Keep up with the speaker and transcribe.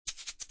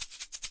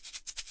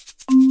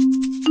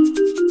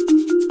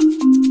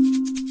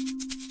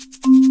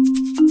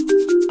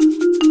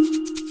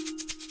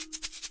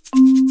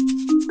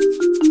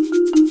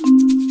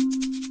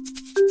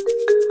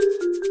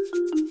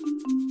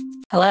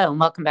Hello, and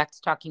welcome back to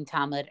Talking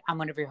Talmud. I'm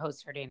one of your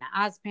hosts, Ardena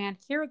Osman,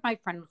 here with my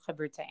friend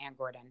Chavruta Ann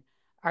Gordon.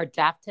 Our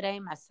daf today,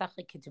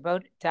 Masachet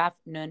Ketubot, daf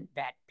Nun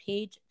Bet,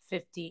 page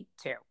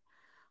 52.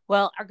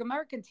 Well, our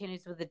Gemara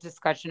continues with a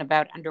discussion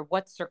about under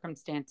what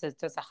circumstances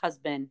does a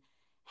husband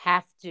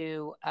have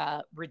to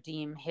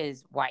redeem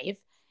his wife.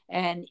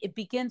 And it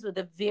begins with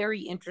a very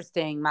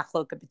interesting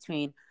machloka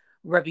between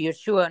Rabbi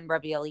Yeshua and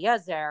Rabbi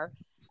Eliezer,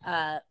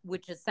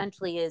 which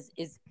essentially is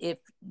if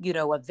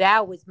a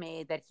vow was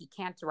made that he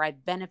can't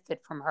derive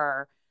benefit from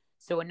her.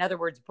 So in other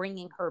words,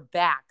 bringing her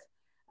back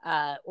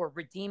or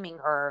redeeming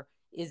her,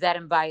 is that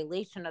in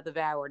violation of the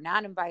vow or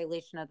not in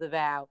violation of the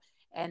vow?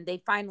 And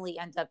they finally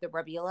end up that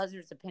Rabbi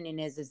Eliezer's opinion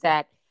is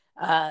that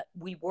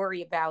we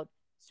worry about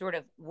sort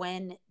of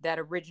when that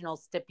original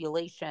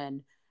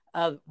stipulation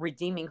of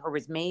redeeming her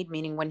was made,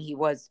 meaning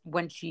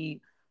when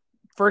she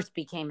first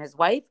became his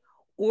wife,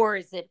 or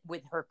is it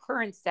with her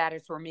current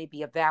status, or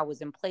maybe a vow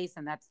was in place,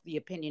 and that's the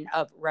opinion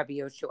of Rabbi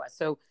Yoshua.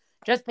 So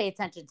just pay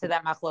attention to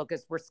that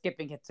machlokas. We're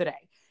skipping it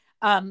today.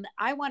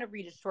 I want to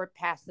read a short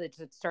passage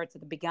that starts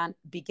at the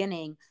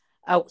beginning.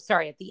 At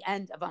the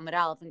end of Amud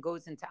Aleph and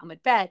goes into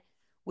Amud Bet,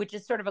 which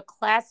is sort of a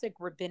classic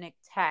rabbinic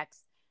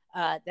text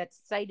that's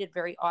cited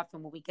very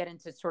often when we get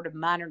into sort of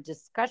modern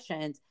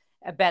discussions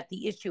about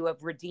the issue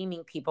of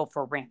redeeming people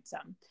for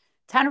ransom.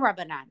 Tana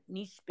Rabbanan,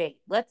 Nishbeit.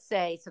 Let's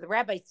say, so the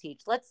rabbis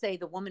teach, let's say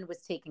the woman was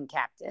taken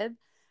captive,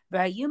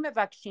 and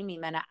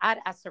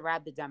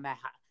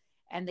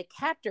the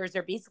captors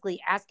are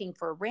basically asking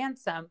for a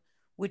ransom,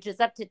 which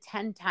is up to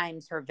 10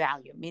 times her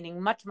value,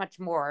 meaning much, much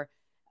more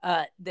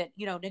than,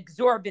 an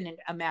exorbitant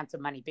amount of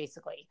money,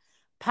 basically.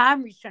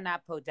 Pam Rishona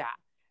Poda.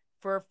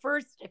 For a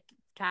first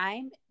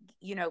time,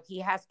 he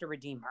has to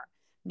redeem her.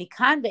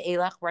 Mikan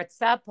ve'elach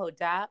ratza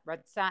poda,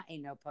 ratza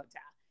eno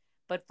poda.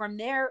 But from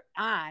there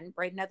on,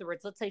 right, in other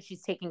words, let's say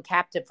she's taken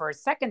captive for a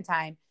second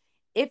time.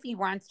 If he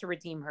wants to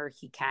redeem her,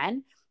 he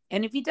can.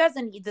 And if he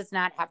doesn't, he does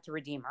not have to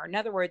redeem her. In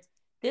other words,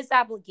 this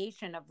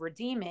obligation of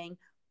redeeming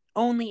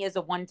only is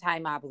a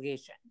one-time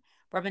obligation.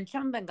 Rabban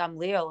Shimon ben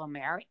Gamliel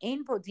Omer,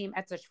 Ein podim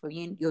et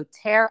hashvuyin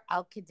yoter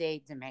al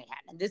kedei demehen.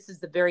 And this is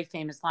the very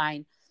famous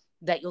line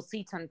that you'll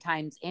see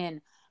sometimes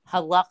in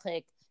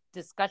halachic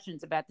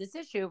discussions about this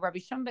issue. Rabbi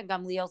Shimon ben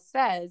Gamliel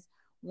says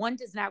one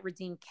does not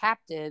redeem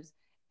captives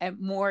at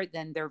more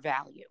than their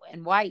value.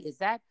 And why is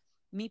that?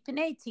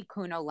 Mipnei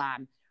tikkun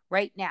olam.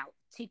 Right now,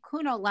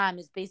 tikkun olam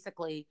is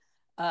basically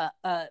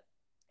a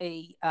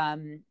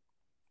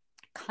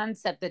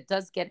concept that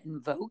does get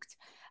invoked.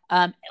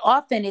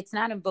 Often it's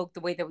not invoked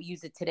the way that we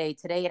use it today.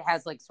 Today it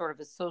has like sort of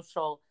a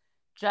social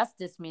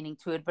justice meaning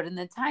to it. But in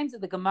the times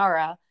of the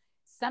Gemara,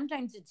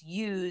 sometimes it's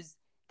used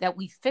that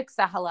we fix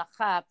a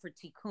halacha for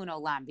tikkun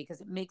olam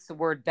because it makes the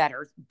word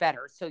better.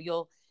 So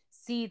you'll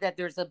see that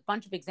there's a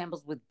bunch of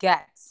examples with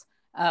gets,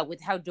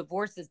 with how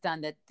divorce is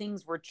done, that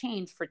things were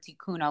changed for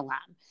tikkun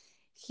olam.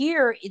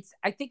 Here,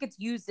 I think it's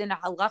used in a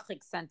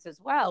halachic sense as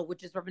well,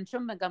 which is Rabban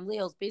Shimon ben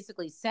Gamliel is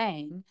basically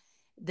saying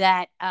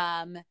that,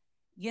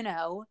 yes,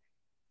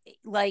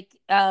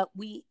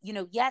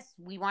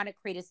 we want to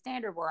create a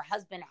standard where a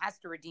husband has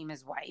to redeem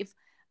his wife.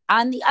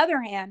 On the other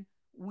hand,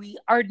 we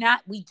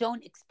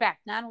don't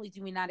expect, not only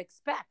do we not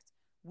expect,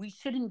 we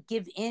shouldn't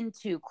give in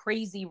to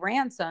crazy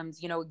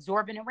ransoms,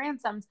 exorbitant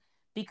ransoms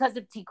because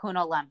of tikkun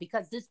olam,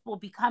 because this will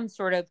become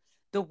sort of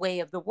the way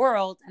of the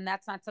world, and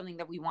that's not something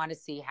that we want to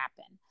see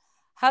happen.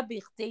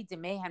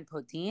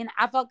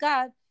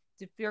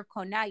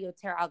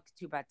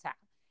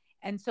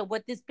 And so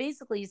what this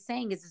basically is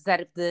saying is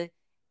that if the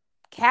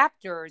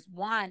captors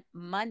want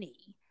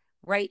money,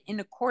 right,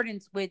 in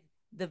accordance with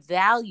the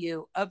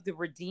value of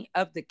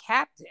the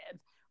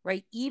captive,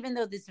 right, even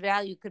though this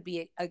value could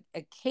be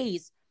a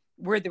case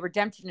where the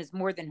redemption is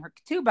more than her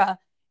ketubah,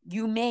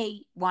 you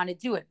may want to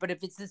do it. But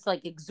if it's this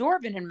like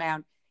exorbitant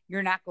amount,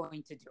 you're not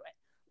going to do it.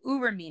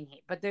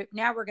 Uraminhi. But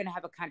now we're going to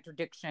have a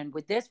contradiction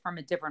with this from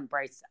a different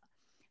brisa.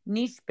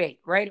 Nishbeit,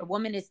 right? A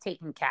woman is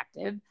taken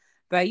captive.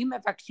 Let's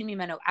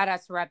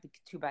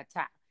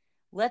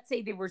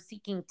say they were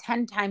seeking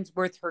 10 times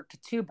worth her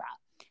ketubah.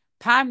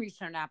 Pam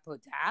rishona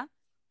poda,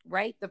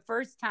 right? The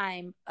first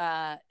time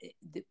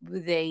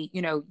the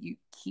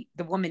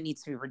woman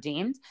needs to be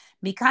redeemed.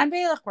 Mikan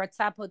ve'elach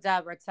ratza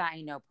poda, ratza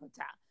eno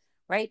poda.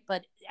 Right.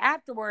 But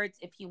afterwards,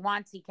 if he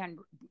wants, he can,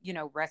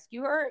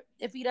 rescue her.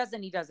 If he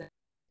doesn't, he doesn't.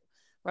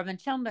 Rabban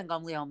Shimon ben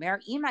Gamliel Omer,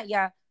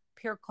 imaya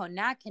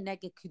pirkona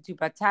keneged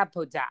ketubata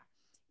poda.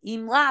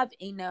 Im lav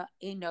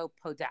eno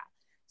poda.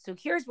 So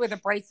here's where the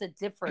brisa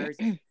differs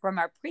from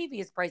our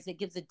previous brisa. It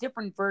gives a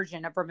different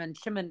version of Rabban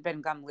Shimon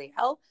ben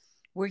Gamliel,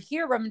 where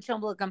here Rabban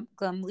Shimon ben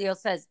Gamliel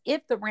says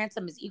if the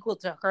ransom is equal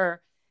to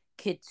her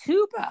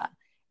ketubah,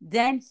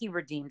 then he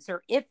redeems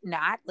her. If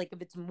not, like if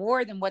it's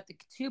more than what the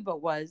ketubah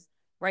was,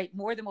 right,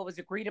 more than what was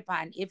agreed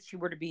upon if she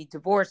were to be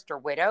divorced or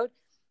widowed,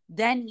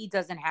 then he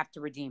doesn't have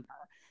to redeem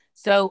her.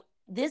 So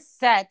this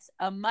sets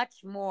a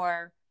much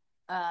more,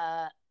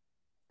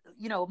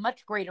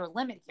 much greater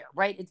limit here,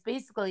 right? It's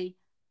basically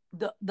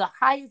the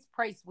highest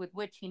price with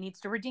which he needs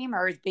to redeem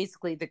her is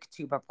basically the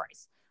ketubah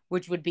price,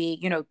 which would be,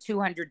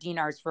 200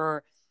 dinars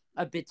for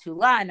a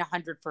bitula, and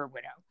 100 for a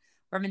widow.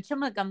 Rabban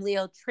Shimon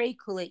Gamliel trey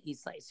kule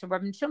islay. So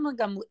Rabban Shimon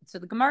Gamliel, so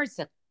the Gemara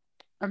said,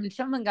 Rabban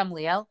Shimon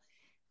Gamliel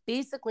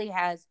basically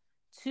has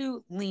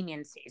two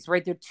leniencies,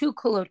 right? There are two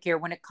kulot here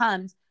when it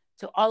comes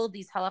to all of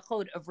these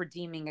halachot of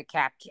redeeming a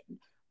captive,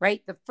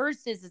 right? The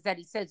first is that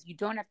he says you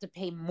don't have to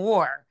pay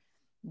more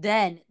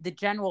than the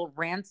general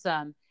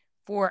ransom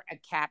for a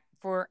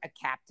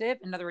captive.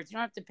 In other words, you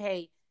don't have to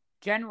pay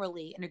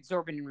generally an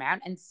exorbitant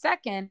amount. And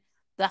second,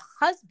 the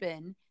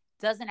husband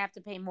doesn't have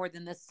to pay more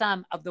than the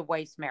sum of the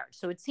wife's marriage.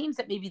 So it seems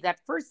that maybe that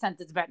first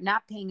sentence about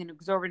not paying an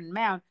exorbitant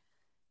amount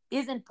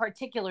isn't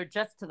particular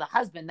just to the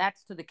husband,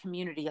 that's to the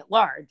community at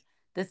large.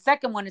 The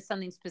second one is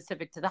something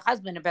specific to the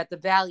husband about the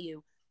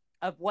value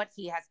of what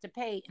he has to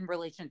pay in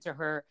relation to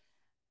her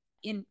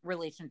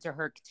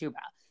ketubah.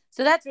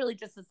 So that's really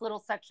just this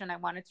little section I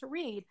wanted to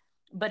read,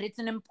 but it's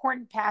an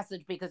important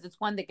passage because it's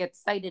one that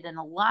gets cited in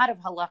a lot of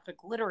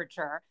halachic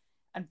literature.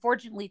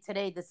 Unfortunately,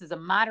 today, this is a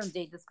modern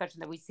day discussion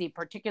that we see,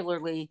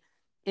 particularly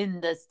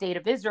in the state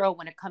of Israel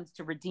when it comes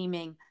to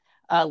redeeming,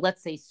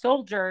 let's say,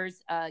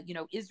 soldiers.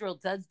 Israel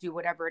does do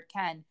whatever it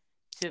can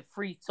to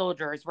free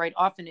soldiers, right?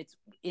 Often it's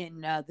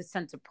in the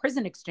sense of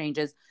prison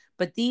exchanges,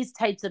 but these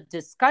types of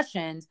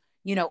discussions,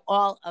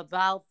 all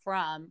evolve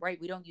from, right?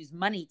 We don't use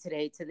money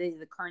today. Today,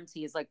 the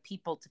currency is like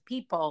people to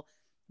people,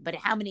 but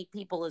how many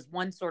people is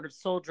one sort of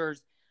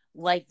soldier's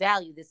life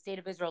value? The state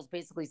of Israel has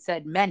basically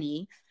said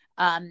many,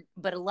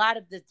 but a lot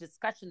of the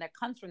discussion that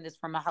comes from this,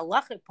 from a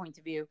halachic point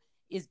of view,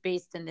 is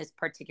based in this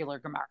particular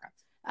Gemara.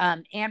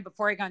 And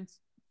before I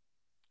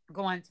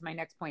go on to my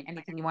next point,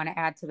 anything you want to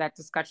add to that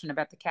discussion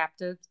about the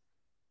captives?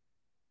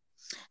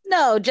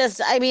 No,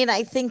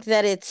 I think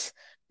that it's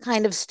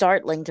kind of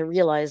startling to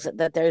realize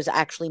that there's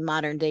actually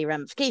modern day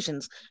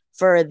ramifications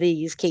for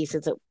these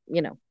cases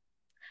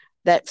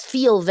that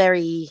feel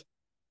very,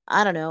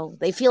 I don't know,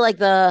 they feel like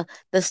the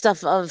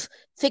stuff of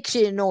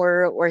fiction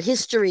or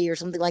history or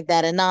something like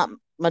that and not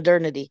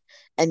modernity.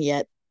 And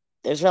yet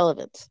there's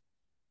relevance.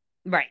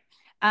 Right.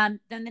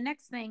 Then the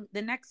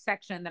next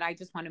section that I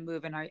just want to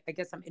move, and I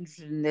guess I'm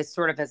interested in this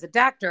sort of as a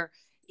doctor,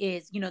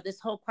 is,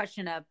 this whole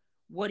question of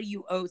what do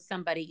you owe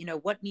somebody,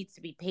 what needs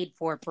to be paid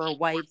for a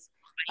wife's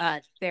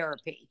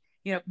therapy,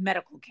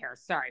 medical care,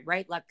 sorry,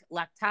 right?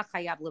 Lakta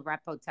chayav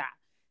l'rapota.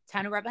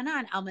 Tanu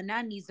Rabbanan,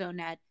 almanan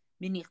nizonet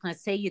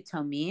minichnasei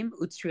yitomim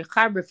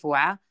utzricha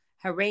refuah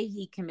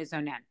harehi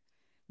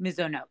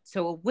mizonot.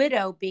 So a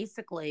widow,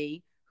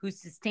 basically, who's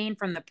sustained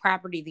from the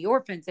property of the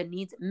orphans and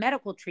needs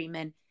medical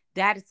treatment,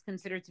 that is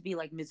considered to be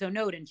like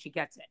mizonot, and she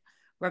gets it.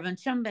 Rabban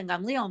Shimon ben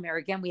Gamliel,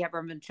 again, we have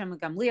Rabban Shimon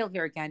ben Gamliel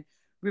here again.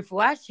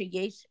 Refuah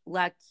sheyesh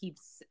la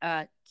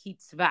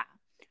kitzva,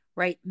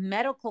 right?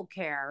 Medical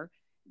care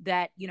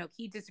that,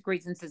 he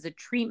disagrees and says a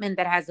treatment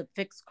that has a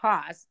fixed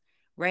cost,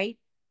 right?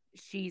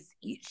 She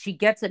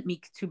gets it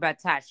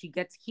miktubata. She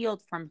gets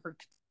healed from her,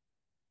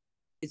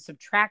 is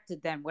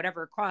subtracted then,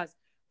 whatever it costs,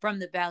 from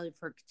the value of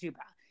her ketubah.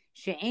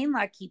 She'ein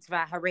la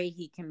kitzva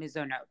harehi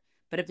kemizonot.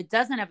 But if it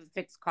doesn't have a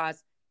fixed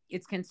cost,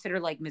 it's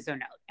considered like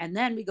mizonot. And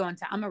then we go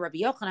into Amar Rabbi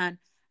Yochanan,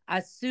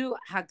 asu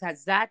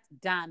hakazat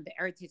dam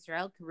be'eretz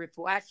Yisrael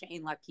k'refuah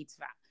she'ein la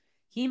kitzva.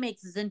 He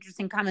makes this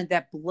interesting comment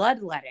that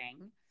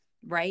bloodletting,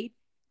 right,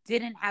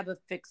 didn't have a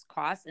fixed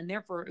cost, and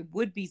therefore it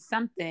would be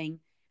something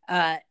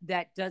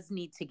that does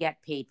need to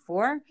get paid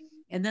for.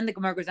 And then the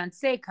Gemara goes on to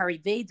say,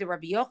 karivei de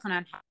Rabbi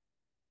Yochanan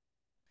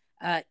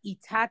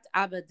itat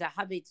abba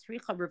dahave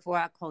tzricha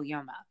refuah kol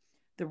yoma.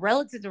 The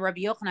relatives of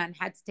Rabbi Yochanan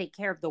had to take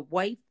care of the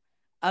wife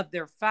of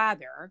their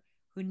father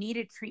who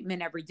needed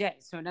treatment every day.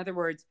 So in other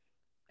words,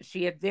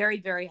 she had very,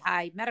 very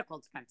high medical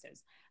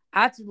expenses.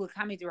 They went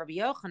to Rabbi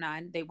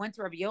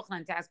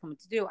Yochanan to ask him what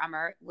to do.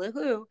 Amar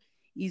lehu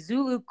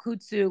izulu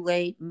kutsu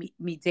le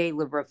midei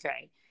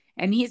lebrofe.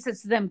 And he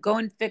says to them, go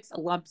and fix a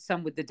lump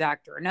sum with the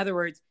doctor. In other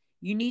words,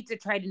 you need to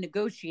try to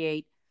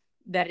negotiate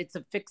that it's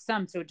a fixed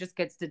sum, so it just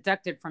gets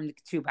deducted from the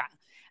ketubah.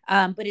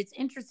 But it's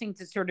interesting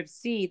to sort of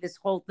see this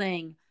whole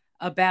thing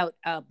about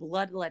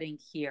bloodletting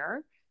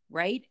here,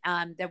 right?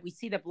 That we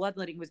see that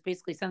bloodletting was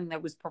basically something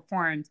that was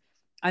performed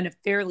on a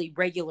fairly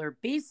regular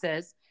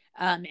basis,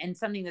 and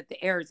something that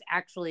the heirs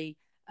actually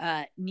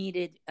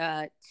needed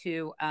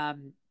to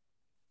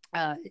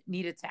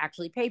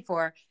actually pay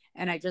for.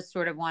 And I just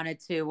sort of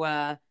wanted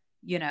to,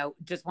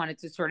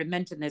 sort of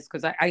mention this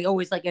because I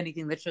always like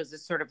anything that shows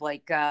this sort of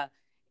like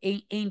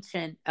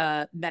ancient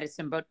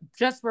medicine, but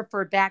just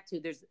refer back to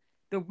there's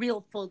the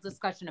real full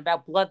discussion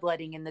about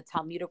bloodletting in the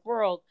Talmudic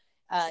world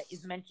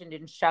is mentioned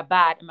in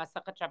Shabbat, in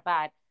Masachet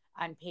Shabbat,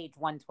 on page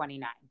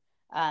 129.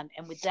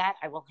 And with that,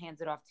 I will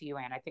hand it off to you,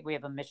 Anne. I think we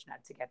have a Mishnah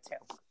to get to.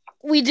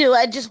 We do.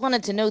 I just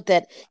wanted to note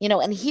that,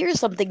 and here's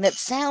something that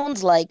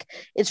sounds like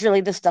it's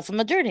really the stuff of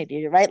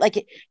modernity, right?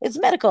 Like it's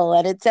medical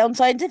and it sounds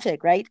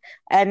scientific, right?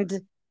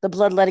 And the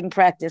bloodletting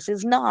practice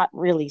is not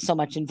really so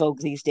much in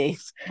vogue these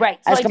days. Right.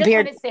 So I just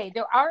want to say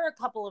there are a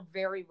couple of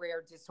very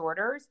rare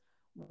disorders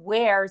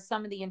where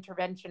some of the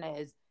intervention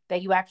is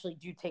that you actually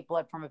do take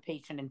blood from a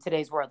patient in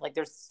today's world. Like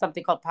there's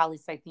something called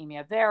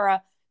polycythemia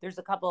vera. There's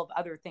a couple of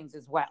other things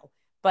as well.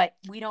 but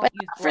we but don't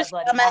use not for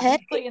bloodletting, Salma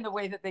obviously, in the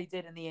way that they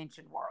did in the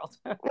ancient world.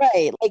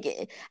 right?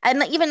 Like,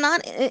 and even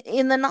not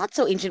in the not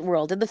so ancient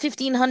world, in the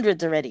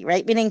 1500s already,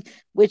 right? Meaning,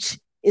 which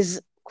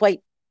is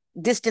quite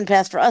distant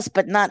past for us,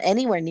 but not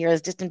anywhere near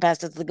as distant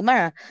past as the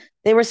Gemara.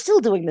 They were still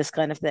doing this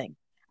kind of thing,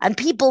 and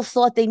people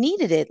thought they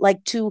needed it,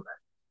 like to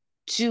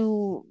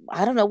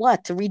I don't know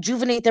what, to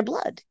rejuvenate their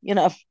blood.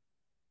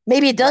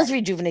 Maybe it does Right.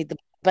 rejuvenate the,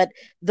 but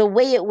the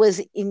way it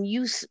was in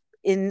use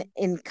in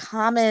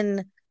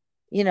common,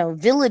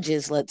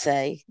 villages, let's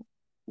say,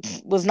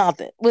 was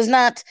not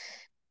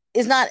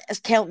is not as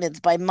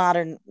countenanced by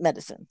modern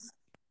medicines.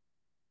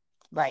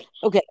 Right.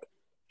 Okay.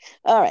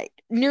 All right.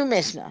 New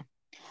Mishnah.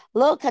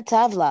 Lo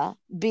katavla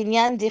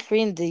binyan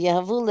dichrin de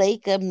yahavu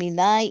leika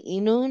minai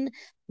inun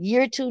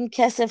yirtun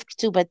kesef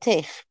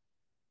ktubatech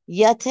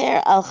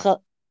yater al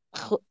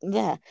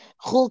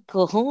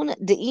chulkohun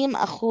deim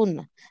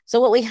achun. So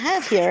what we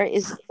have here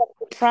is some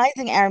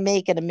surprising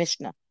Aramaic in a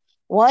Mishnah.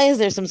 Why is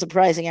there some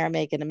surprising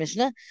Aramaic in a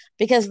Mishnah?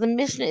 Because the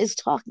Mishnah is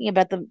talking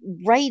about the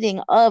writing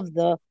of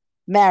the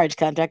marriage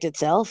contract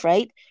itself,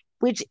 right?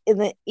 Which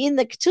in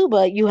the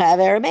Ketubah you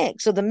have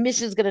Aramaic. So the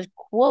Mishnah is going to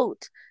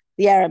quote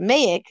the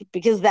Aramaic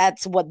because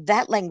that's what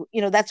that language,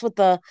 that's what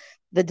the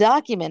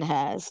document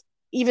has,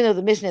 even though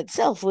the Mishnah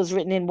itself was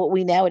written in what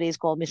we nowadays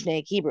call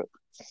Mishnaic Hebrew.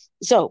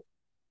 So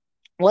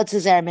what's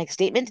his Aramaic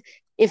statement?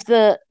 If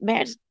the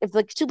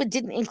ketubah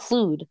didn't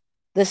include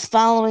this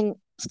following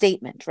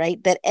statement,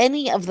 right, that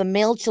any of the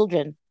male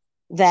children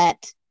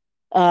that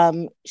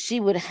she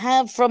would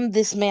have from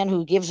this man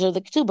who gives her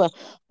the ketubah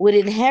would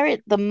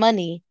inherit the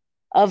money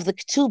of the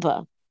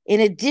ketubah in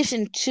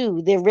addition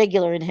to their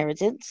regular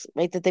inheritance,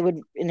 right, that they would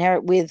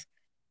inherit with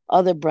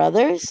other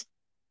brothers,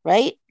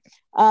 right?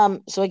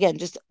 So again,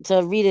 just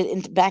to read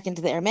it back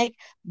into the Aramaic,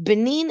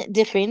 Benin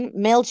dichrin,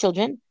 male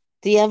children,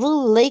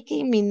 Diavu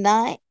leki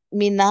minai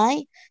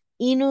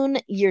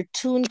inun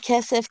yirtun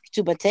kesef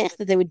ktubatech,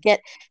 that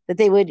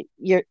they would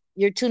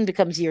yirtun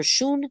becomes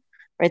yirshun,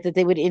 right? That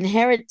they would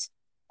inherit,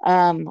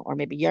 or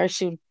maybe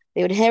yarshun,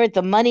 they would inherit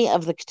the money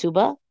of the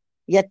ketubah,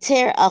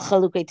 yater al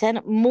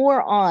chaluketen,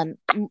 more on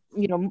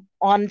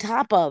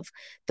top of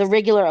the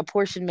regular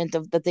apportionment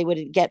of that they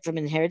would get from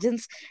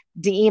inheritance,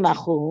 di'im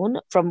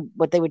achun, from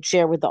what they would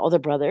share with the other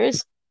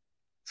brothers,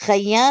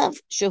 chayav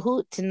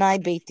shehu tenai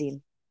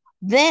beitin.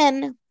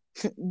 Then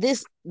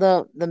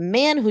the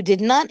man who did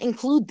not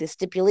include this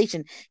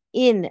stipulation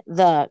in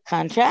the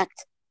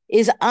contract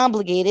is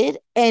obligated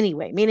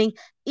anyway, meaning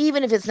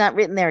even if it's not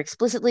written there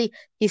explicitly,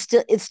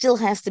 it still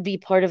has to be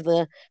part of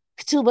the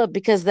ketubah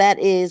because that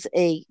is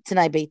a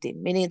tenai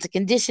beitin, meaning it's a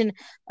condition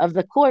of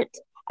the court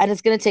and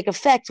it's going to take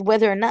effect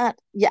whether or not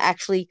you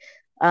actually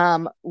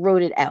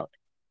wrote it out.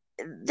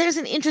 There's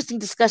an interesting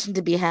discussion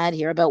to be had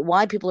here about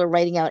why people are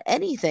writing out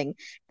anything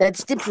that's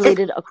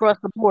stipulated across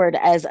the board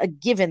as a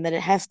given that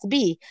it has to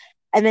be,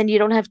 and then you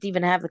don't have to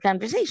even have the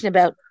conversation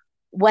about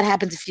what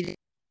happens if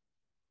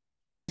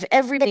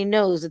everybody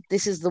knows that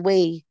this is the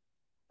way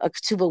a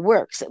ketubah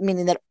works,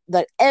 meaning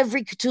that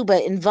every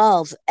ketubah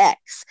involves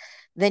X,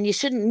 then you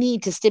shouldn't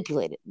need to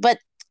stipulate it. But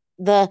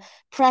the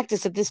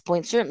practice at this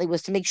point certainly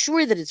was to make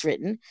sure that it's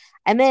written,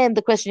 and then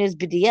the question is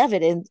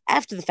b'diavad, and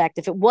after the fact,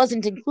 if it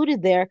wasn't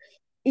included there,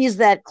 is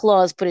that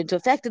clause put into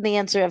effect? And the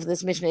answer of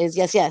this Mishnah is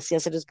yes,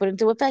 it is put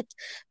into effect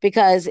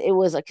because it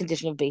was a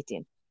condition of Beit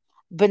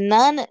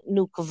Banan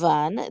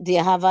nukvan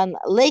diahavan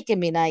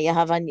lekemina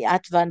yahavan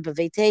yatvan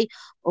bevete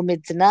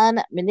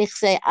umitzanan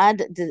menichse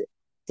ad de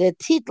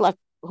titlak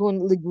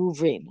hun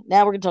liguvrin.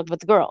 Now we're going to talk about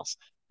the girls,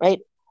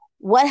 right?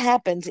 What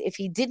happens if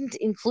he didn't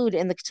include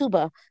in the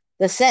ketubah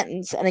the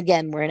sentence, and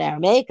again, we're in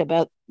Aramaic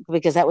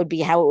because that would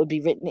be how it would be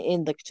written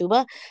in the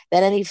ketubah,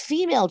 that any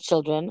female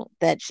children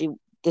that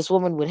this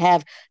woman would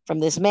have from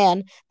this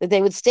man, that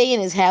they would stay in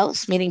his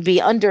house, meaning be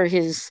under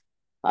his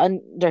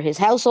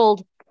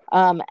household,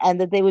 and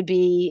that they would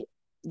be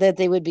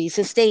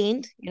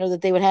sustained,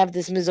 that they would have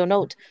this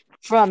mizonot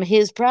from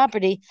his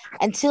property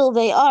until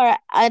they are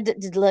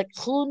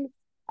until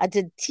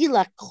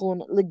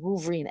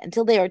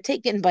they are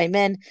taken by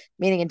men,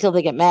 meaning until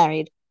they get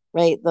married,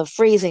 right? The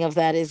phrasing of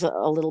that is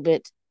a little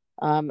bit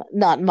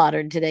not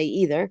modern today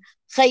either.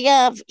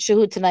 Chayav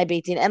shehu tanai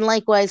beitin, and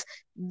likewise,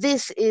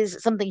 this is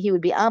something he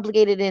would be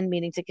obligated in,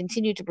 meaning to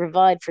continue to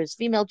provide for his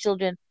female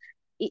children,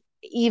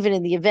 even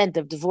in the event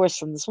of divorce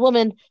from this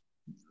woman,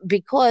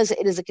 because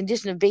it is a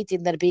condition of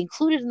beitin that it be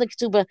included in the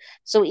ketubah.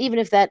 So even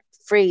if that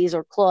phrase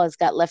or clause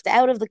got left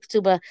out of the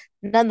ketubah,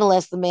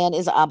 nonetheless, the man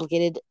is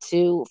obligated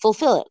to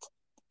fulfill it.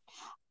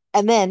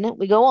 And then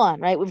we go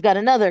on, right? We've got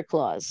another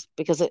clause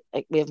because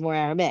we have more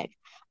Aramaic.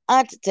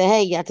 At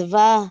tehei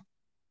yatava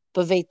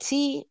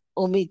b'veiti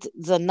umit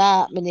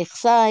zana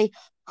menichsai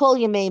kol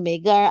yemei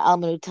megar al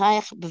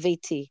menutayach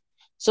b'veiti.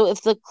 So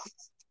if the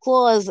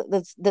clause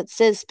that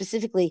says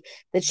specifically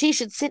that she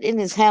should sit in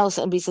his house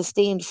and be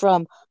sustained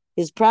from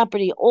his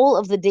property all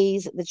of the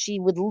days that she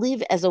would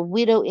live as a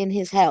widow in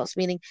his house,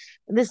 meaning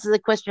this is a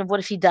question of what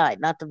if he died,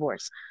 not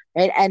divorce,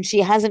 right? And she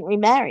hasn't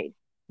remarried,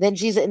 then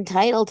she's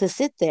entitled to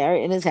sit there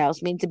in his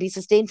house, meaning to be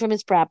sustained from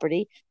his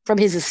property, from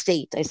his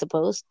estate, I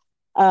suppose,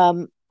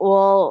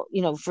 all,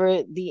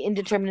 for the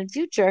indeterminate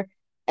future,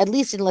 at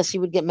least unless she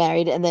would get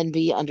married and then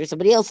be under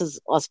somebody else's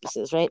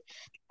auspices, right?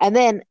 And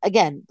then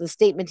again, the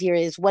statement here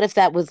is, what if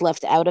that was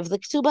left out of the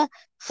ketubah?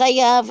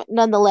 Chayav,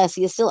 nonetheless,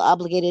 he is still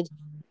obligated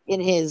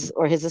his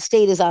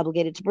estate is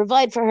obligated to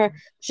provide for her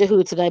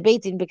shehu tzedai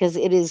beitin, because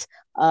it is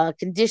a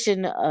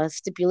condition, a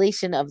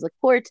stipulation of the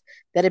court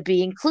that it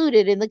be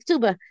included in the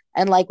ketubah.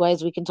 And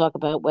likewise, we can talk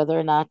about whether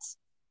or not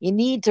you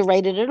need to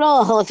write it at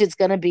all if it's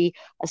going to be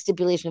a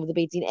stipulation of the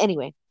beitin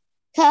anyway.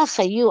 Kach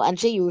hayu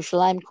anshe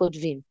Yerushalayim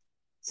kotvin.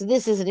 So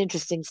this is an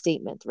interesting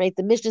statement, right?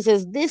 The Mishnah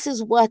says this is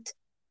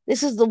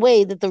the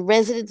way that the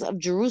residents of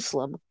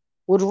Jerusalem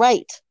would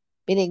write,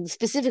 meaning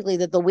specifically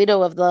that the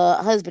widow of the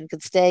husband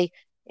could stay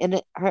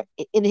in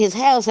his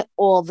house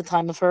all the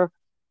time of her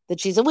that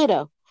she's a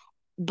widow.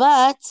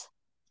 But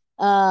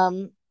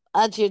one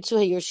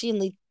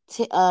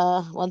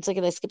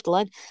second, I skipped the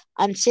line.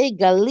 Anshe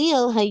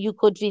Galil hayu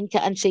kotvin ka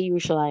anshe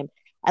Yerushalayim,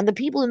 and the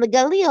people in the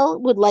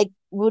Galil would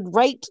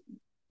write,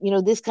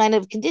 this kind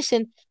of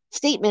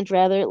statement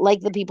rather,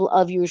 like the people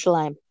of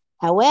Yerushalayim.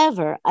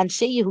 However,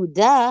 anshe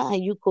Yehuda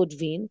hayu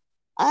kotvin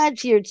ad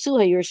shirtzu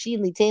hayorshin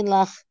litain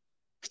lach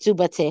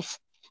ktubatech,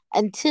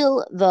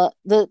 until the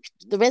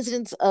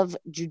residents of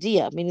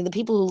Judea, meaning the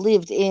people who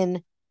lived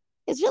in,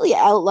 it's really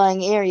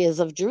outlying areas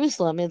of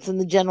Jerusalem. It's in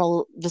the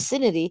general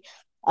vicinity,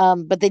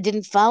 but they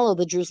didn't follow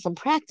the Jerusalem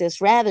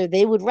practice. Rather,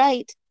 they would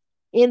write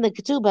in the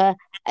ketubah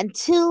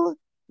until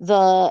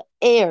the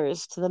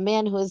heirs to the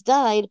man who has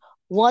died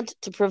want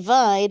to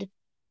provide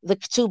the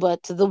ketubah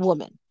to the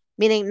woman.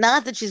 Meaning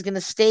not that she's going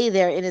to stay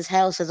there in his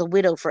house as a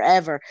widow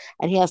forever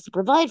and he has to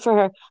provide for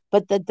her,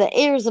 but that the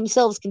heirs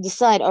themselves can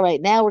decide, all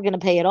right, now we're going to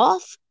pay it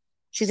off.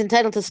 She's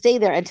entitled to stay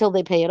there until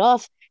they pay it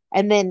off,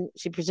 and then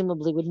she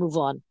presumably would move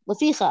on.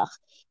 Lefichach,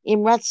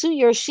 imratzu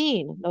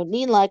yershin,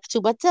 nonin la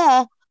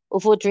ktubata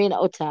ufotrin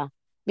ota.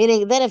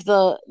 Meaning, then if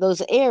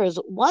those heirs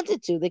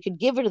wanted to, they could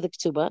give her to the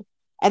ketubah,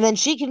 and then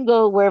she can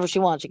go wherever she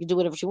wants. She can do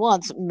whatever she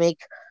wants,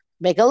 make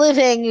a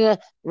living,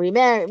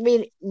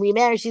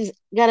 remarry. She's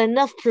got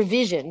enough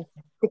provision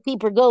to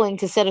keep her going,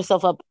 to set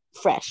herself up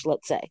fresh,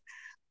 let's say.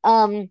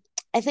 I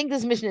think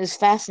this mission is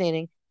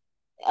fascinating.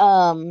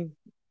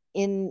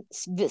 In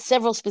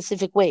several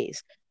specific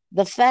ways.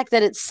 The fact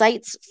that it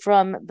cites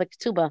from the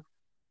ketubah,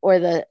 or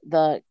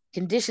the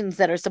conditions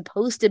that are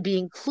supposed to be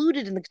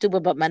included in the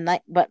ketubah but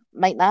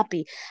might not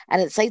be,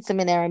 and it cites them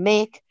in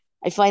Aramaic,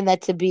 I find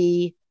that to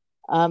be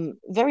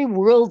very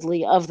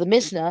worldly of the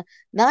Mishnah,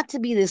 not to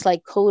be this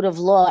like code of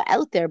law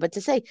out there, but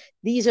to say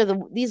these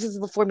is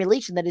the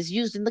formulation that is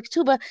used in the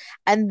ketubah,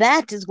 and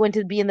that is going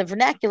to be in the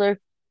vernacular,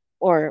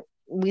 or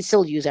we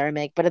still use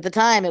Aramaic, but at the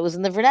time it was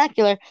in the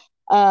vernacular.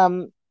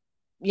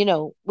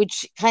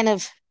 Which kind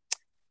of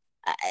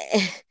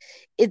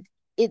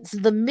it's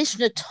the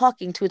Mishnah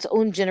talking to its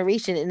own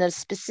generation in a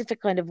specific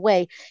kind of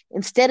way,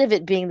 instead of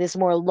it being this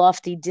more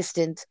lofty,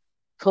 distant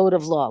code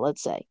of law,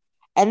 let's say.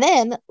 And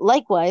then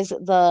likewise,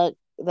 the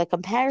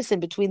comparison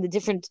between the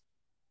different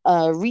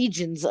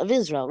regions of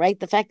Israel, right?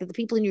 The fact that the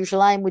people in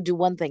Yerushalayim would do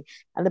one thing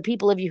and the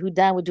people of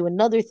Yehuda would do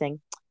another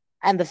thing,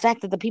 and the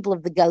fact that the people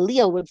of the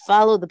Galil would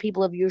follow the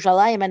people of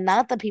Yerushalayim and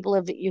not the people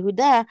of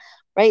Yehuda,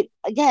 right?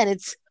 Again,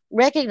 it's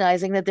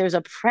recognizing that there's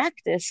a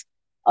practice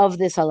of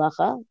this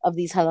halacha, of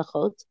these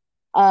halachot,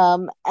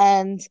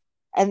 and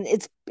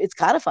it's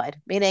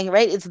codified, meaning,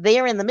 right, it's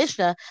there in the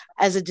Mishnah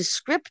as a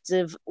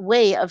descriptive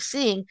way of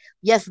seeing,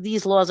 yes,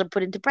 these laws are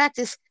put into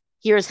practice,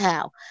 here's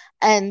how.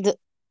 And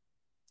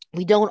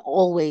we don't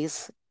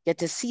always get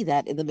to see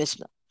that in the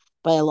Mishnah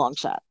by a long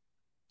shot.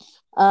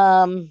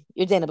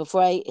 Yordana,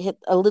 before I hit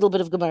a little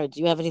bit of Gemara, do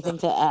you have anything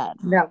to add?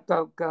 No,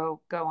 go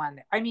on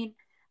there. I mean,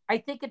 I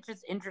think it's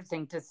just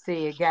interesting to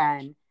see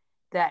again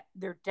that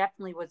there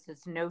definitely was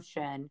this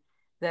notion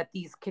that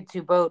these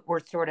ketubot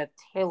were sort of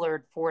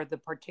tailored for the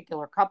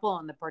particular couple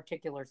and the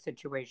particular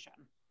situation.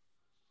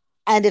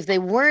 And if they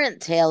weren't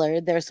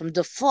tailored, there's some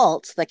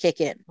defaults that kick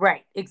in.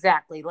 Right,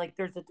 exactly. Like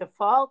there's a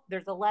default,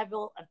 there's a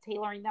level of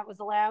tailoring that was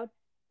allowed,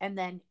 and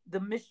then the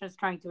Mishnah is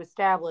trying to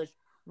establish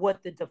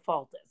what the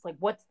default is. Like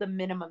what's the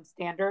minimum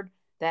standard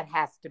that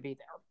has to be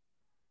there.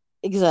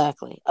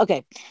 Exactly.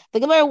 Okay.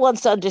 The Gemara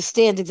wants to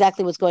understand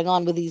exactly what's going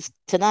on with these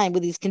Tanaim,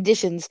 with these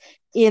conditions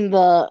in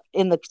the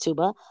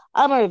ketubah.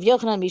 Amar of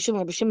Yochanan Mishum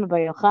Rabbi Shimon bar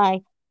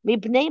Yochai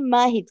mipnei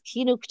ma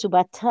hitkinu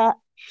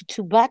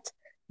ketubat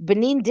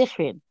benin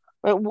dichrin.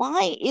 Right?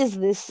 Why is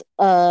this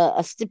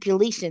a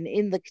stipulation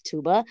in the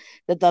ketubah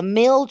that the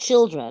male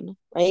children,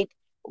 right?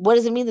 What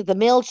does it mean that the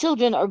male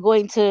children are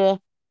going to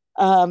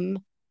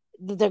that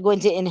they're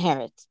going to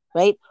inherit,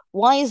 right?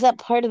 Why is that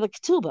part of the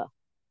ketubah?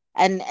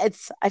 And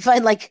I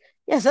find like,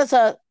 yes, that's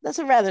a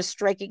rather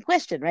striking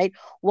question, right?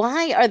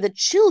 Why are the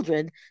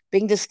children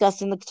being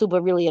discussed in the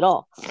ketubah really at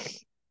all?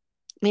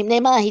 And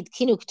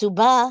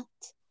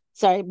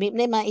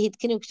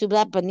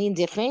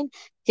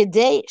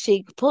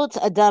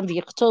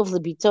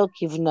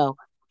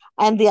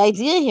the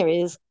idea here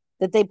is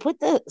that they put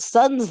the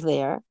sons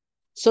there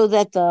so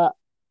that the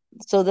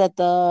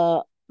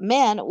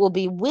man will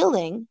be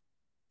willing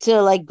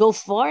to like go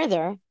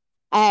farther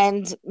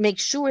and make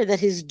sure that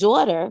his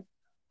daughter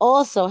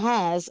also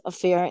has a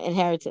fair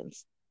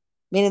inheritance,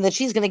 meaning that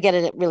she's going to get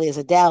it really as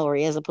a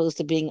dowry as opposed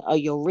to being a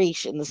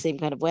yoresh in the same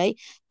kind of way.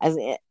 As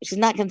she's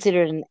not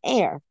considered an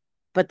heir,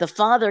 but the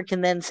father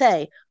can then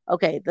say,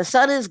 okay, the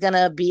son is going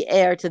to be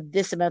heir to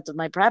this amount of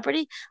my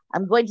property.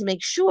 I'm going to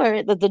make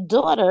sure that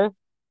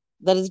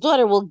his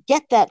daughter will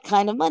get that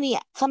kind of money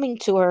coming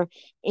to her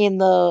in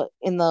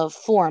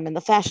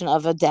the fashion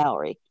of a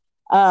dowry.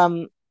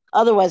 Um,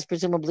 Otherwise,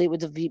 presumably, it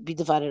would be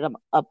divided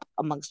up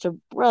amongst her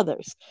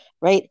brothers,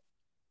 right?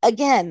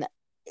 Again,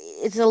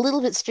 it's a little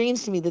bit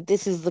strange to me that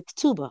this is the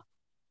ketubah,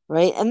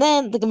 right? And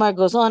then the Gemara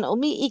goes on,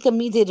 Omi ika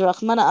mide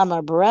drachmana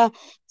amar bara.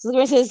 So the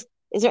Gemara says,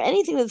 is there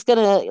anything that's going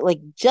to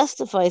like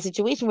justify a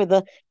situation where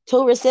the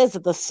Torah says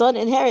that the son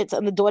inherits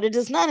and the daughter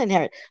does not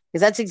inherit?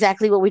 Because that's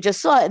exactly what we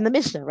just saw in the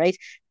Mishnah, right?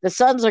 The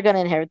sons are going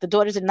to inherit, the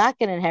daughters are not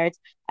going to inherit.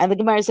 And the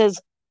Gemara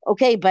says,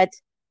 okay, but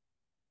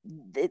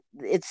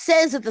it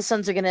says that the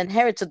sons are going to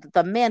inherit so that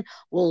the man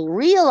will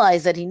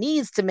realize that he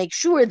needs to make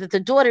sure that the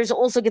daughters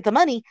also get the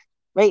money,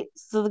 right?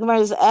 So the Gemara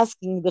is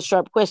asking the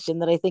sharp question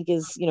that I think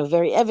is,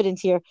 very evident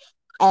here.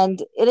 And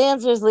it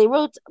answers,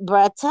 Leirut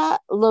brata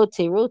lo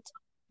terut,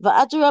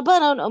 va'atu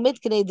rabbanon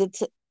omid k'nei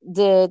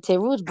de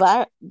terut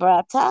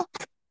brata.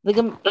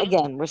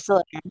 Again, we're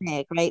still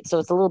Aramaic, right? So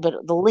it's a little bit,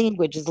 the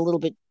language is a little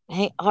bit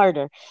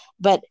harder.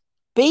 But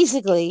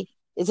basically,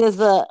 it says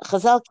the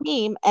Chazal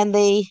came and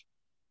they,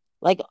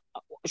 like,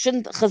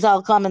 shouldn't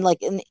Chazal come and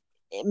make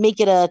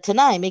it a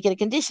tanai, make it a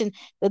condition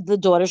that the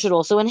daughter should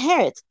also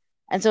inherit?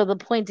 And so the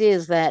point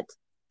is that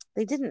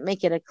they didn't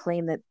make it a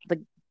claim that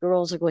the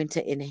girls are going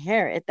to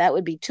inherit. That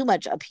would be too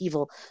much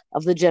upheaval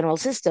of the general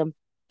system.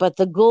 But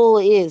the goal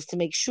is to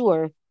make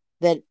sure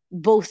that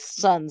both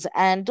sons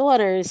and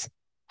daughters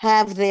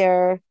have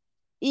their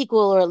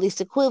equal or at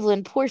least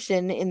equivalent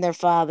portion in their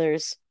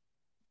father's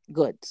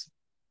goods.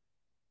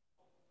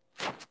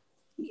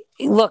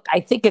 Look, I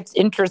think it's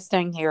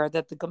interesting here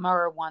that the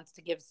Gemara wants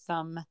to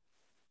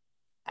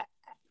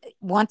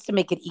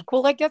make it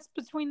equal, I guess,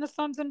 between the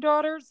sons and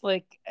daughters.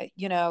 It's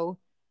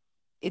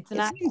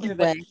not clear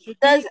that it should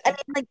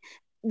be.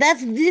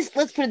 That's this.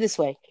 Let's put it this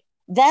way.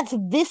 That's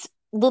this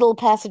little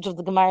passage of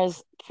the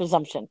Gemara's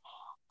presumption.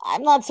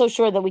 I'm not so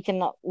sure that we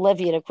can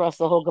levy it across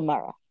the whole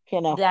Gemara.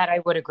 That I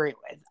would agree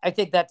with. I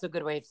think that's a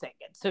good way of saying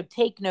it. So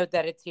take note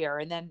that it's here,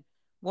 and then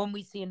when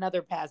we see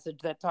another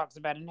passage that talks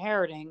about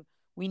inheriting,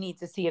 we need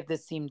to see if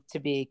this seems to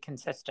be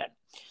consistent.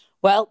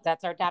 Well,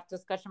 that's our DAF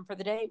discussion for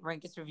the day.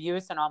 Rank us, review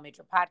us on all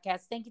major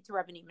podcasts. Thank you to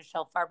Rabbanit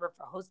Michelle Farber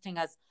for hosting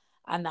us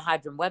on the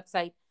Hadran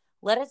website.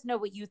 Let us know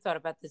what you thought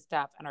about this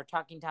DAF on our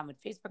Talking Talmud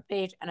Facebook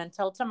page. And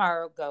until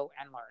tomorrow, go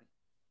and learn.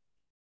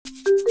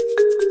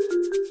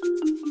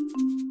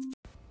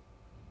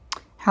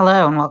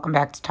 Hello, and welcome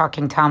back to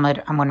Talking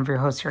Talmud. I'm one of your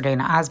hosts,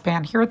 Yardaena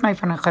Osband, here with my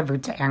friend and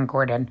Chavruta Ann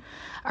Gordon.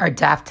 Our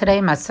DAF today,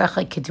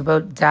 Masechet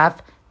Ketubot DAF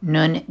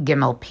Nun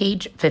Gimel,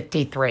 page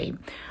 53.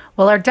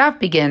 Well, our DAF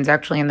begins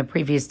actually in the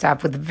previous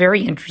DAF with a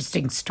very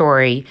interesting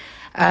story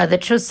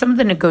that shows some of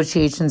the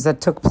negotiations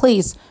that took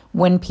place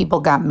when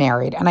people got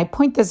married. And I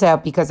point this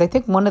out because I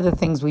think one of the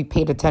things we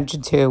paid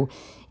attention to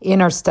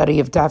in our study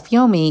of DAF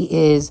Yomi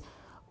is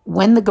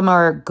when the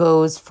Gemara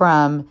goes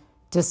from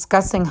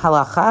discussing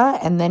halacha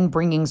and then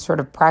bringing sort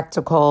of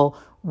practical,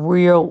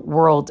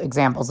 real-world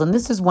examples. And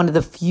this is one of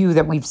the few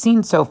that we've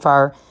seen so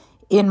far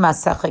in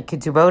Masechet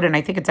Ketubot, and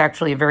I think it's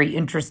actually a very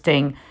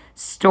interesting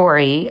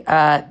story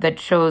that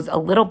shows a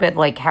little bit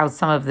like how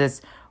some of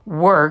this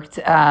worked,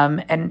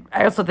 and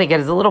I also think it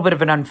is a little bit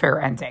of an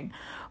unfair ending.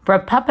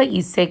 Rav Papa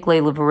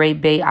Isekle Levarei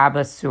Bei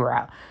Abba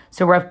Sura.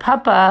 So Rav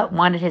Papa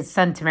wanted his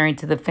son to marry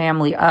to the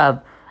family of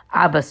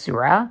Abba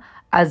Sura,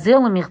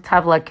 Azil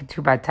Michtav La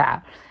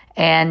Ketubata.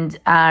 And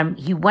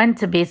he went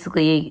to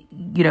basically,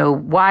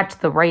 watch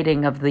the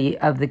writing of the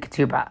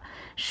ketubah.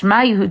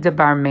 Shema Yehuda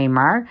bar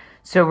Meimar.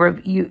 So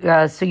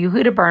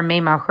Yehuda bar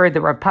Meimar heard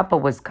that Rav Papa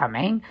was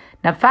coming.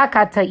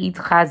 Nafakata it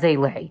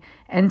chazele.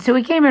 And so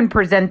he came and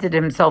presented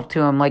himself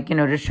to him,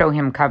 to show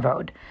him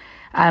kavod.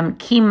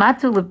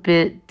 Kimatu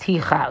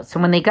lebiticha. So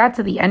when they got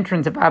to the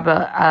entrance of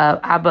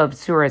Abba of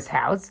Sura's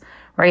house,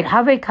 right?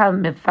 Haveka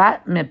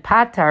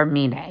mipatar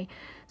mine.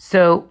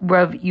 So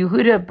Rav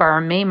Yehuda bar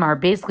Meimar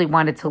basically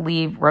wanted to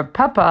leave Rav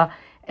Papa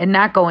and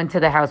not go into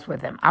the house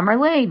with him.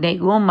 Amarle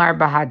ne'ul mar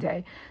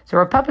bahade. So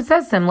Rav Papa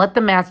says to him, let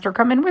the master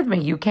come in with me.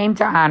 You came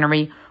to honor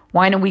me.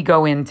 Why don't we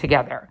go in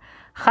together?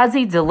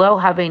 Chazi delo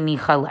have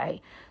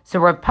nichale. So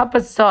Rav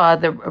Papa saw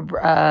the,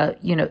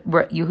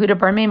 Yehuda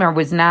bar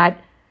Meimar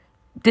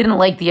didn't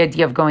like the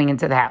idea of going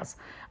into the house.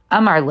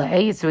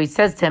 Amarle. So he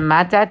says to him,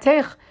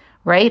 Matatech.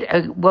 Right?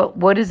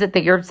 What is it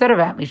that you're upset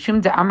about?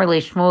 Mishum de Amarle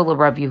Shmuel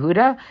Rav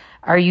Yehuda.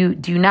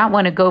 Do you not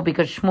want to go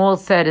because Shmuel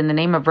said in the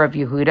name of Rav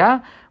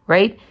Yehuda,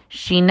 right?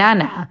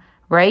 Shinana,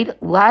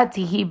 right? La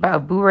tihi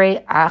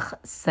ba'abure ach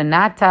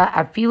sanata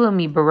afilu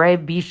mi bere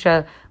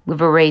bisha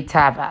livere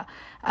tava.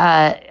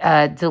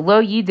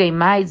 Delo yide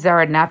mai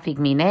zara nafik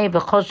mine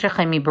v'chol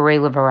shechem mi bere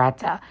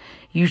liverata.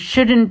 You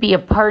shouldn't be a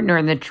partner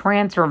in the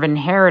transfer of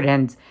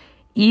inheritance,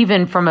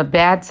 even from a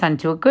bad son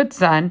to a good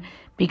son,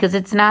 because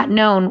it's not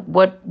known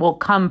what will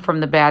come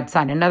from the bad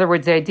son. In other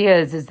words, the idea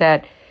is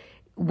that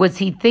was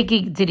he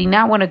thinking, did he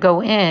not want to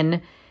go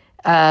in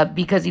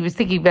because he was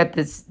thinking about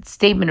this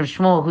statement of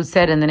Shmuel who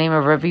said in the name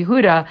of Rav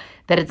Yehuda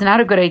that it's not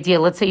a good idea.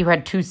 Let's say you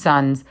had two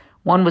sons.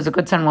 One was a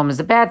good son, one was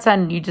a bad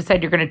son. You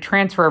decide you're going to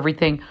transfer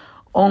everything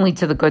only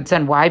to the good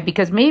son. Why?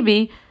 Because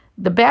maybe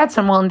the bad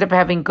son will end up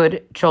having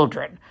good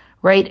children,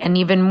 right? And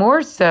even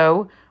more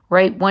so,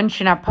 right, one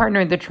should not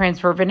partner in the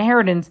transfer of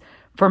inheritance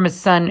from a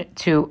son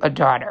to a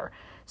daughter.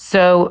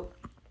 So,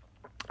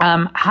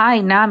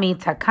 Hi Nami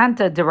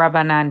Takanta de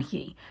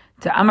Rabbananhi.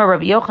 To Amar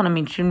Rabbi Yochanan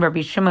Mishun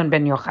Rabbi Shimon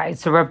ben Yochai.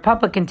 So Rav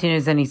Papa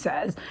continues and he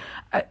says,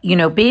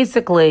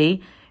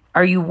 basically,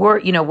 are you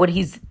worried? What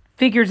he's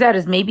figures out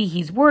is maybe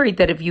he's worried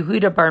that if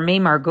Yehuda bar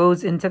Meimar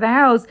goes into the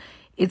house,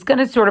 it's going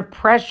to sort of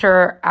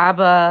pressure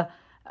Abba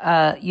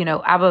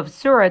of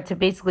Surah to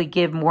basically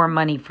give more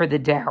money for the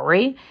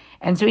dowry.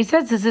 And so he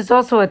says this is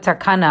also a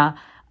takana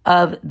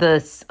of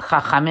the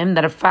Chachamim,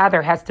 that a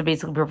father has to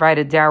basically provide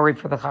a dowry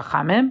for the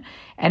Chachamim.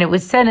 And it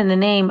was said in the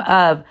name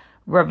of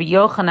Rabbi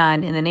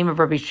Yochanan, in the name of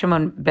Rabbi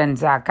Shimon ben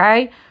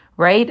Zakkai,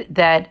 right?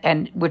 That,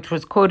 and which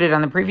was quoted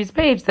on the previous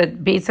page,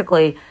 that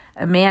basically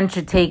a man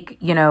should take,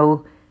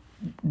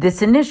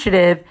 this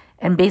initiative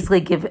and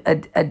basically give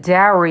a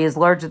dowry as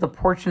large as the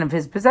portion of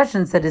his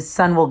possessions that his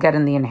son will get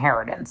in the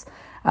inheritance.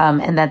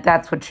 And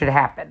that's what should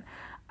happen.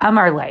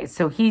 Amar Lei.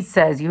 So he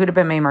says, Yehuda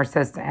ben Meimar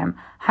says to him,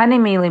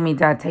 Hane mele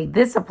midate.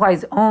 This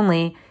applies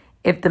only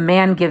if the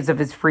man gives of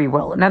his free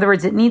will. In other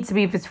words, it needs to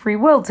be of his free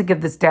will to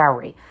give this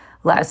dowry.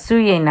 La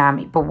asuye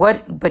nami.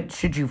 But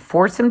should you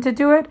force him to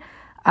do it?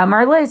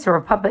 Amar Lei. So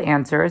Rav Papa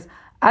answers,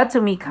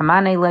 Atumi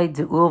kamane le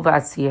de'ul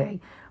v'asiye.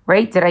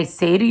 Right? Did I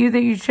say to you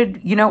that you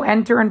should,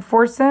 enter and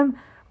force him?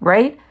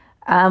 Right?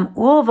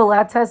 Ul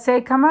v'lata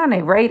se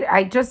kamane. Right?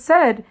 I just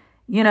said,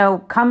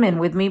 come in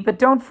with me, but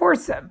don't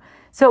force him.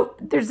 So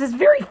there's this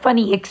very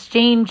funny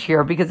exchange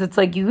here because it's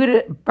like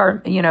Yehuda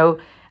bar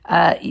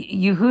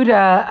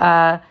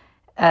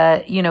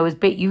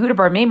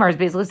Meimar is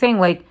basically saying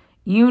like,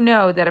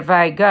 that if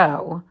I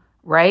go,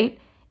 right,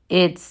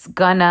 it's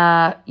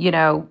gonna,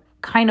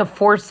 kind of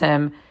force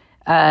him,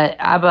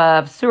 Abba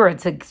of Surah,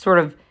 to sort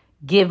of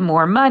give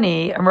more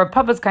money. And Rav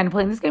Papa's kind of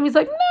playing this game. He's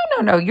like,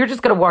 no, you're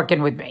just gonna walk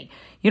in with me.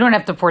 You don't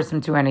have to force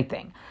him to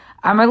anything.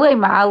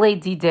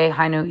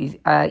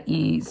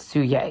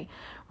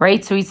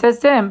 Right? So he says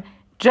to him,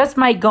 just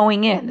my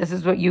going in, this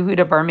is what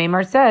Yehuda bar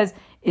Meimar says,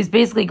 is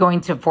basically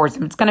going to force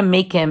him. It's going to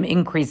make him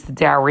increase the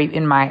dowry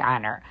in my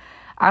honor.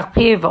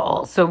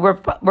 So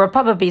Rav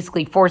Papa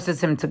basically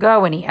forces him to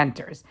go and he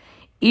enters.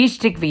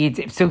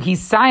 So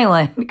he's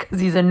silent because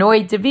he's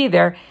annoyed to be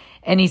there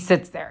and he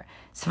sits there.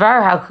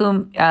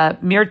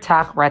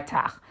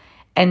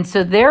 And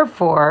so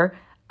therefore,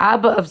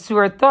 Abba of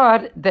Surah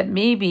thought that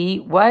maybe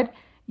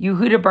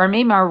Yehuda bar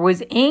Meimar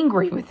was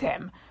angry with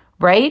him,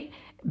 right?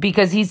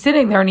 Because he's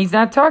sitting there and he's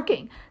not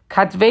talking.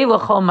 And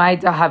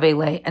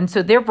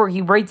so therefore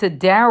he writes a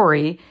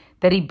dowry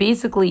that he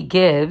basically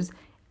gives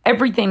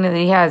everything that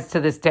he has to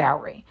this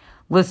dowry.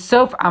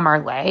 L'sof amar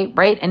le,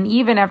 right? And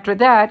even after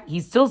that, he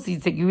still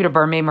sees that Yehuda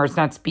bar Meimar is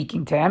not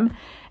speaking to him.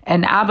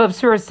 And Abba of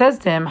Surah says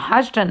to him,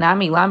 Hashta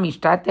nami la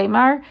mishtate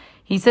mar.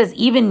 He says,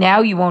 even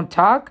now you won't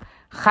talk.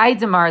 Right?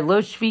 He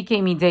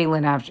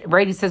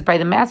says, by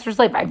the master's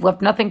life, I've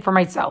left nothing for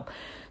myself.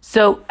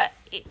 So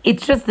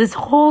it's just, this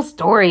whole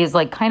story is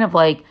like kind of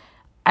like,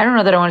 I don't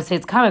know that I want to say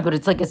it's comic, but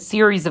it's like a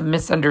series of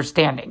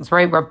misunderstandings,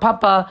 right? Where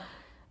Papa,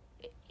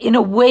 in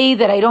a way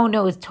that I don't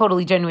know is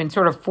totally genuine,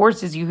 sort of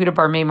forces Yehuda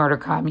bar Meimar to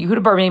come.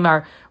 Yehuda bar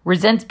Meimar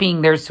resents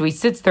being there, so he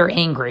sits there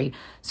angry.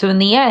 So in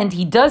the end,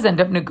 he does end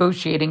up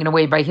negotiating in a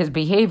way by his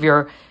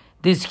behavior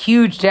this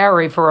huge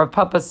dowry for Rav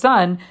Papa's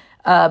son,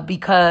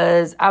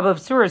 because Abba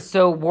of Surah is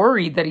so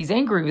worried that he's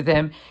angry with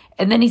him.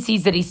 And then he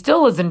sees that he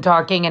still isn't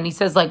talking, and he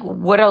says, like,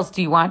 what else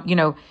do you want?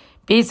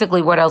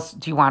 Basically, what else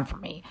do you want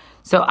from me?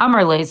 So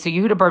Amar Le, so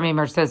Yehuda bar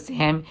Meimar says to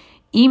him,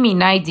 Imi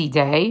naidi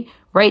day,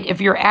 right? If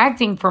you're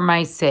acting for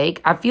my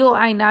sake, afil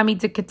I nami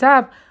de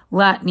kitav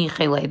la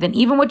nichele. Then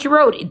even what you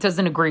wrote, it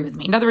doesn't agree with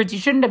me. In other words, you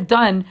shouldn't have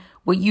done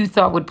what you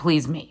thought would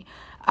please me.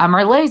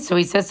 Amar Le, so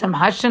he says to him,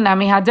 Hashan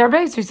nami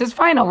hadarbe. So he says,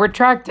 fine, I'll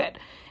retract it.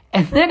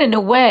 And then in a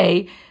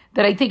way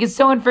that I think is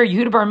so unfair,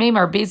 Yehuda bar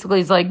Meimar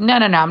basically is like, no,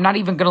 I'm not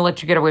even going to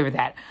let you get away with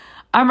that.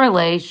 Amar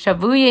Le,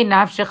 shavuye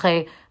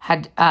nafsheche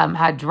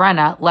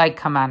hadrana like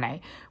kamane.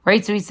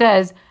 Right? So he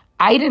says,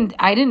 I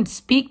didn't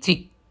speak to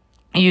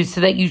you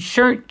so that you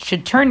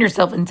should turn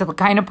yourself into the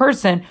kind of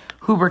person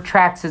who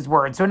retracts his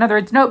word. So in other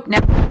words, nope,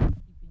 never keeping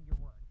your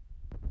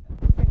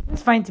word.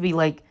 It's fine to be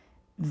like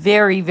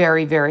very,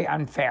 very, very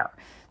unfair.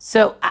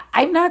 So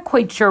I'm not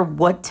quite sure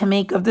what to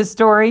make of the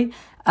story,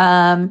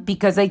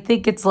 because I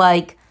think it's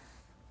like,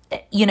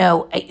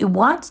 it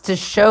wants to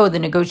show the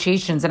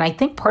negotiations. And I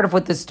think part of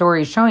what this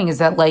story is showing is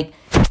that like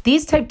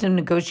these types of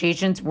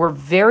negotiations were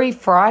very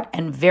fraught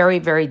and very,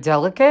 very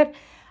delicate.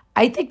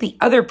 I think the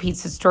other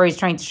piece the story is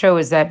trying to show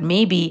is that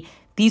maybe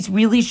these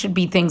really should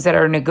be things that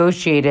are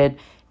negotiated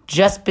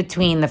just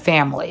between the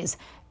families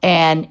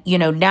and,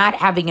 not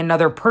having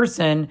another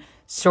person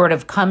sort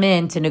of come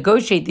in to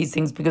negotiate these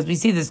things, because we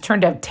see this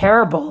turned out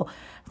terrible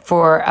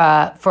for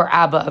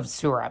Abba of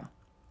Surah.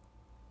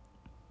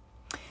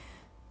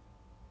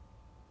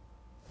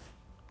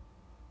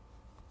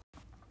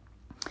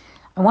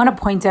 I want to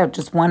point out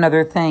just one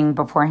other thing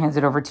before I hand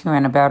it over to you,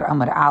 and about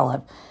Amud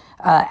Aleph.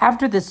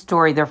 After this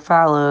story, there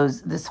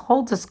follows this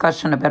whole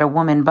discussion about a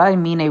woman by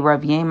Mine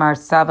Rav Yemar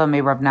Sava me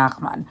Rav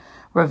Nachman.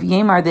 Rav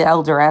Yemar, the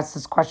elder, asked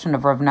this question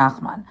of Rav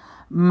Nachman.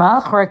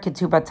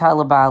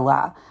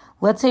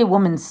 Let's say a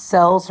woman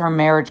sells her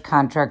marriage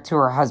contract to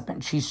her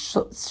husband. She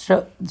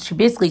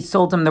basically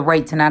sold him the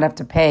right to not have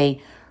to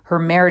pay her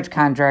marriage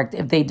contract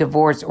if they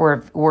divorce,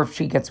 or if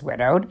she gets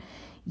widowed.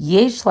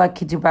 Yesh la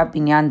ketubat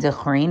binyan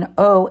dechrin,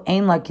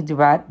 ein la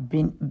ketubat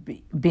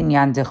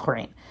binyan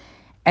dechrin.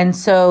 And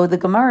so the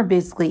Gemara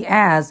basically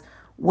asks,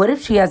 what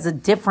if she has a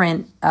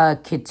different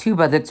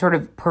ketubah that's sort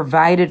of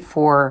provided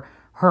for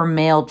her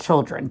male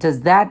children?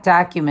 Does that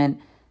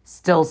document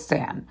still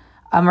stand?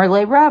 Amar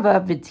le Rava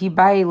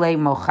v'tibai le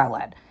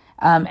mochaled.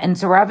 And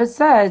so Rava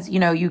says,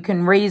 you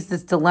can raise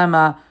this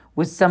dilemma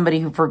with somebody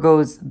who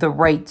forgoes the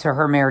right to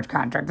her marriage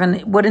contract.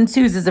 And what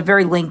ensues is a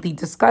very lengthy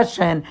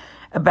discussion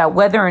about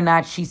whether or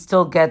not she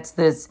still gets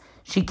this,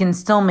 she can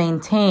still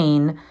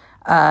maintain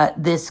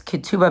this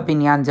ketubah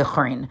binyan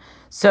dechrin.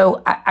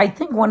 So I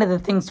think one of the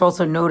things to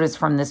also notice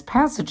from this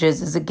passage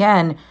is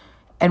again,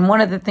 and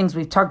one of the things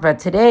we've talked about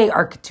today,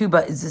 our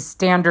ketubah is a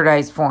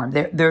standardized form.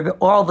 They're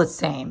all the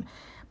same.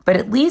 But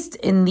at least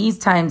in these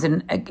times,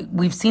 and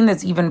we've seen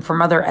this even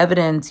from other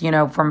evidence,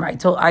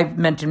 I've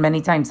mentioned many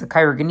times the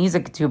Kaira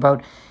Geniza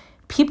ketubah,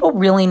 people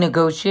really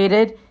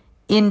negotiated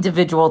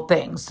individual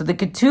things. So the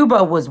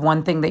ketubah was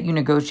one thing that you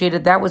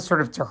negotiated. That was sort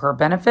of to her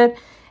benefit.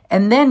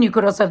 And then you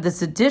could also have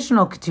this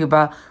additional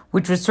ketubah,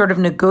 which was sort of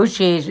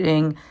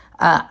negotiating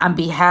on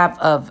behalf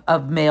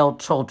of male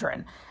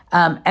children.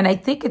 And I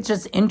think it's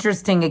just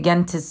interesting,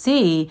 again, to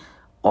see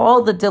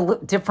all the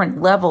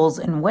different levels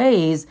and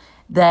ways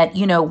that,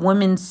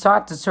 women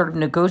sought to sort of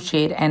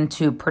negotiate and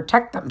to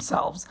protect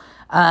themselves.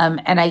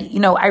 And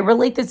I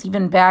relate this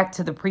even back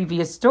to the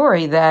previous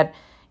story that,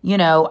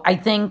 I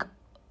think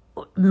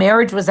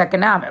marriage was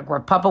economic, where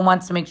Papa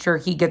wants to make sure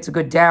he gets a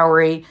good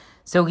dowry,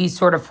 so he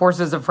sort of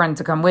forces a friend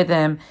to come with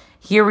him.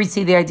 Here we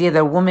see the idea that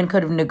a woman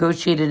could have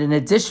negotiated an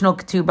additional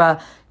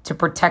ketubah to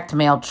protect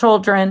male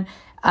children.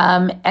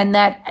 And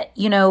that,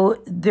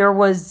 there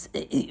was,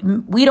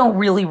 we don't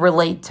really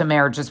relate to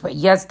marriage this way.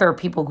 Yes, there are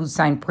people who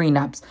sign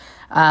prenups,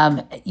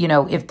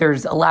 if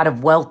there's a lot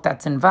of wealth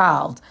that's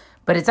involved,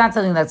 but it's not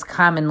something that's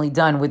commonly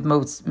done with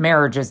most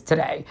marriages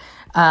today.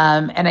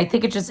 And I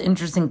think it's just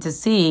interesting to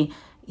see,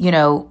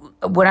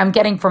 what I'm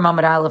getting from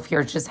Amud Aleph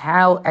here is just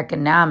how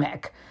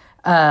economic,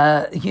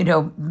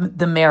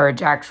 the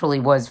marriage actually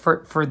was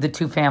for the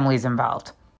two families involved.